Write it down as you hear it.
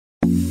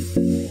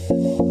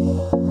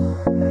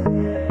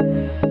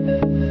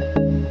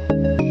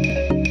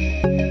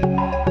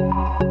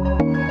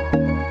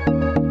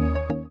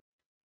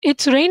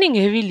It's raining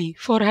heavily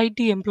for IT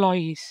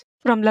employees.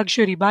 From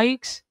luxury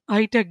bikes,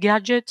 high tech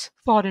gadgets,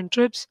 foreign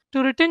trips,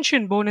 to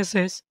retention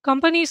bonuses,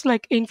 companies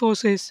like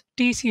Infosys,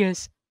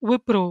 TCS,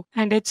 Wipro,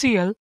 and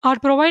HCL are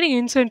providing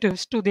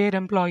incentives to their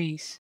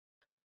employees.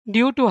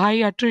 Due to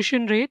high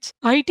attrition rates,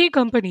 IT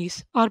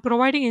companies are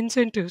providing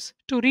incentives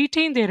to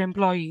retain their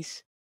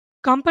employees.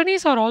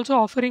 Companies are also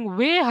offering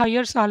way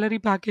higher salary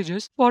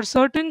packages for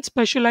certain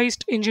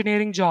specialized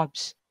engineering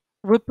jobs.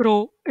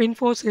 Wipro,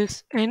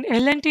 Infosys, and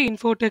L&T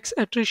Infotech's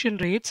attrition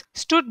rates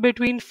stood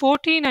between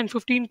 14 and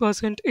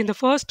 15% in the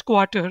first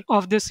quarter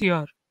of this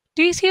year.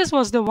 TCS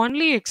was the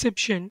only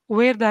exception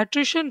where the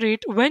attrition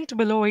rate went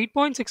below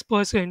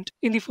 8.6%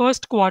 in the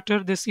first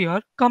quarter this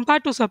year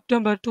compared to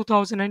September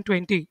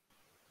 2020.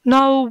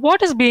 Now,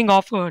 what is being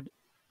offered?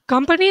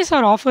 Companies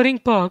are offering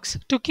perks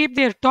to keep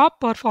their top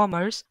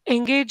performers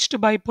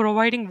engaged by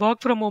providing work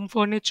from home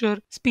furniture,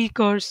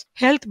 speakers,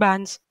 health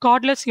bands,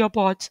 cordless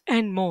earpods,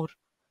 and more.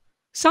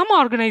 Some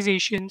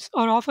organizations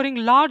are offering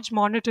large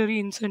monetary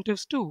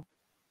incentives too.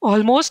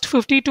 Almost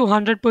 50 to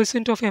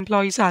 100% of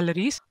employee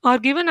salaries are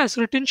given as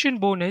retention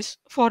bonus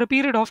for a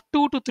period of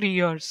 2 to 3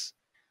 years.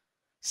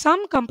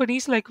 Some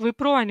companies like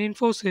Wipro and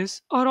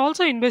Infosys are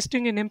also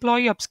investing in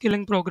employee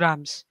upskilling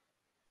programs.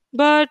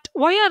 But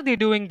why are they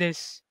doing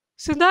this?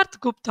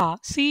 Siddharth Gupta,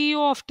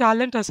 CEO of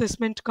talent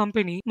assessment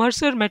company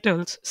Mercer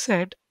Metals,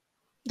 said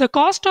the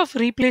cost of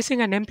replacing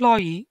an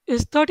employee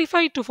is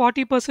 35 to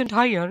 40%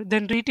 higher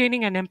than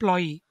retaining an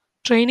employee.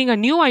 Training a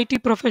new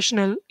IT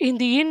professional in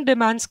the in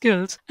demand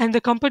skills and the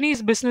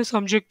company's business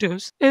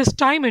objectives is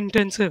time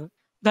intensive.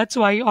 That's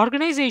why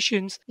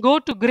organizations go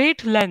to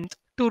great length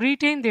to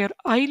retain their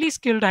highly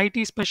skilled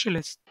IT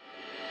specialists.